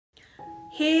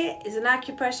Here is an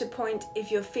acupressure point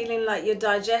if you're feeling like your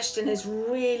digestion is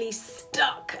really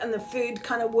stuck and the food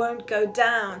kind of won't go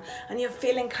down and you're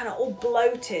feeling kind of all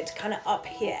bloated, kind of up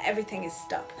here, everything is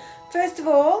stuck. First of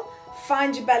all,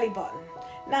 find your belly button.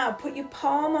 Now put your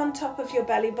palm on top of your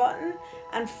belly button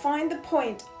and find the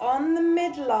point on the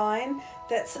midline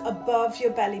that's above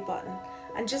your belly button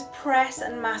and just press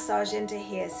and massage into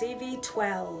here,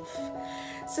 CV12.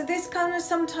 So this kind of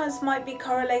sometimes might be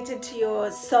correlated to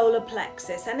your solar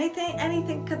plexus,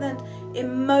 anything kind of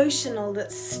emotional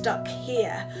that's stuck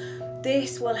here.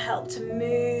 This will help to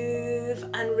move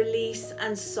and release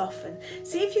and soften.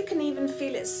 See if you can even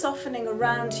feel it softening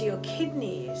around to your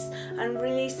kidneys and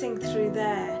releasing through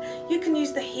there. You can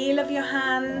use the heel of your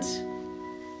hand,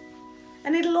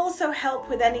 and it'll also help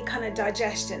with any kind of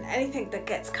digestion, anything that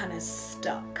gets kind of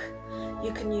stuck.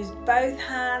 You can use both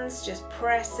hands, just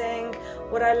pressing.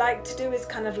 What I like to do is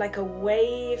kind of like a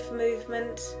wave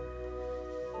movement.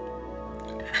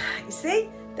 You see?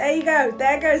 There you go.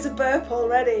 There goes a burp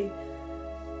already.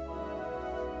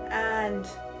 And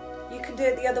you can do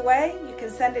it the other way. You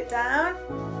can send it down.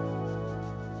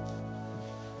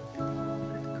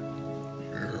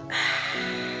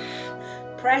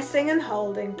 Pressing and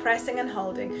holding, pressing and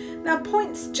holding. Now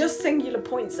points, just singular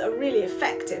points, are really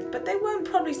effective, but they won't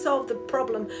probably solve the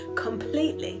problem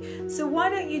completely. So why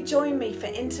don't you join me for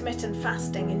intermittent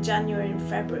fasting in January and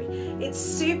February? It's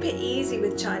super easy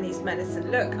with Chinese medicine.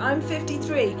 Look, I'm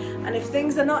 53, and if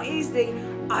things are not easy,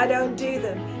 I don't do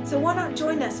them. So why not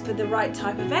join us for the right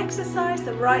type of exercise,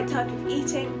 the right type of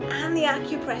eating, and the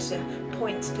acupressure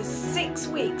points for 6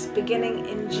 weeks beginning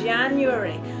in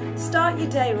January. Start your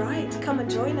day right. Come and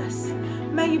join us.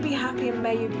 May you be happy and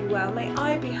may you be well. May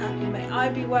I be happy, may I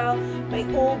be well.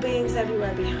 May all beings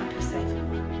everywhere be happy, safe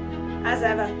and well. As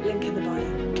ever, link in the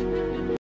bio.